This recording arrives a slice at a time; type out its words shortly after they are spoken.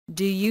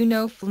Do you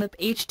know Flip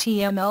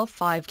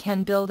HTML5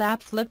 can build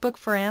app FlipBook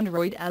for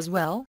Android as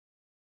well?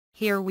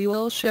 Here we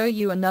will show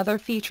you another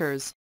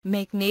features,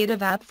 make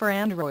native app for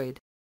Android.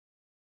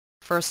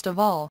 First of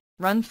all,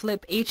 run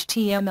Flip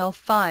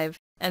HTML5,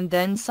 and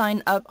then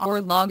sign up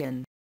or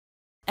login.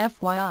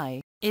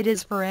 FYI, it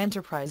is for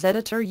Enterprise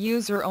Editor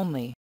user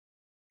only.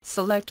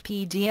 Select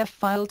PDF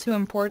file to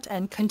import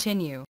and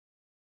continue.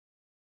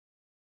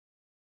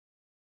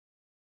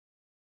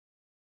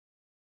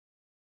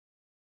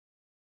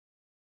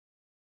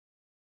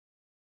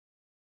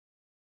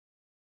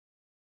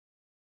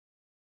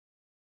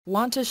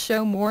 Want to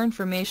show more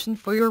information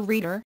for your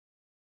reader?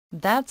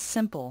 That's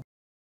simple.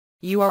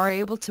 You are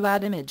able to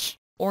add image,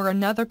 or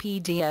another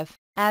PDF,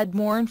 add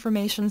more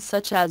information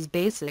such as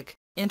basic,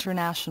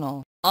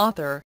 international,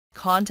 author,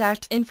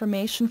 contact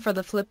information for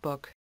the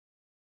flipbook.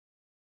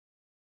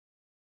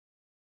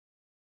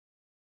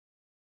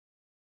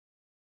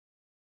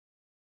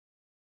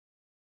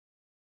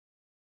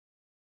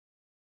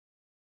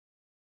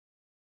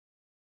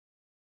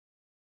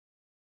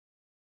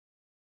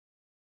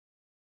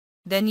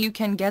 Then you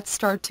can get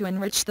started to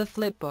enrich the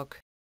flipbook.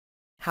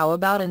 How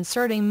about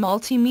inserting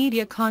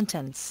multimedia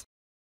contents?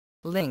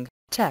 Link,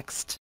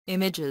 text,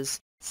 images,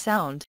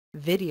 sound,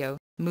 video,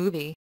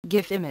 movie,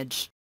 GIF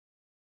image.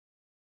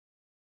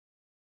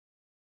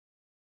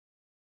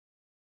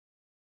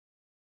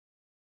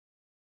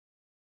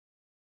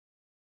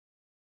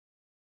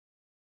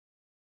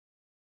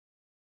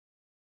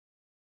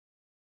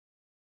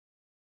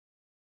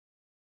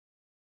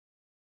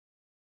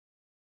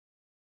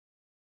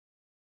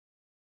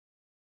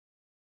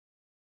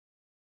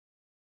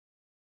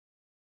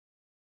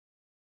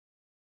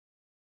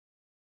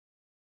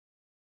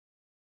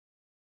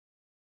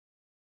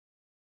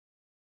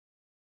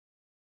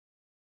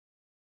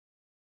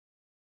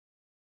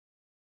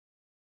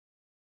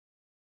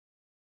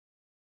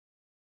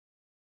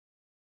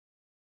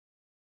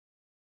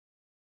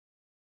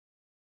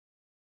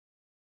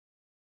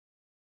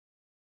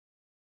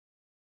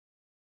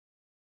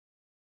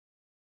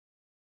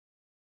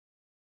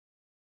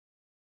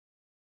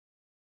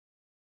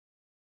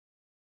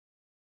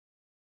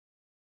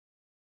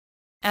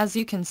 As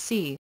you can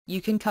see,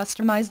 you can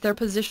customize their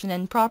position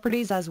and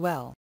properties as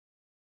well.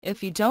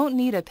 If you don't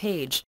need a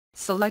page,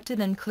 select it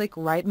and click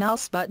right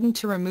mouse button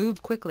to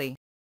remove quickly.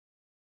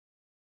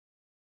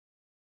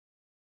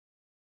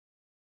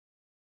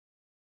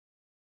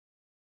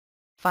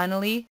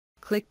 Finally,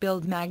 click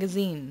Build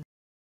Magazine.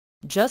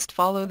 Just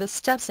follow the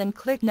steps and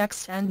click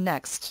Next and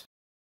Next.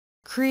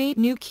 Create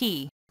new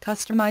key,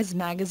 customize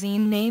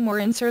magazine name or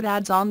insert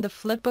ads on the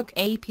flipbook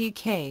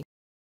APK.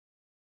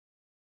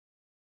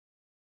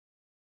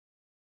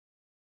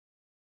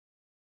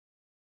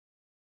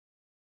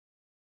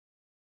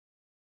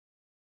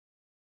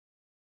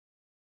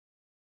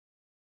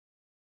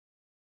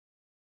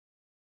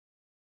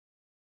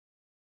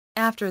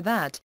 After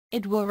that,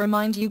 it will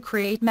remind you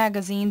create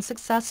magazine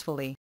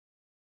successfully.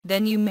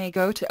 Then you may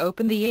go to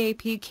open the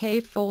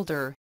APK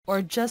folder,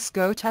 or just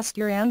go test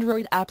your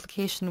Android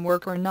application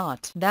work or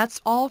not.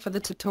 That's all for the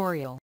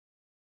tutorial.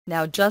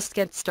 Now just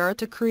get started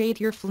to create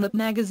your Flip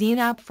magazine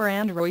app for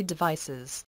Android devices.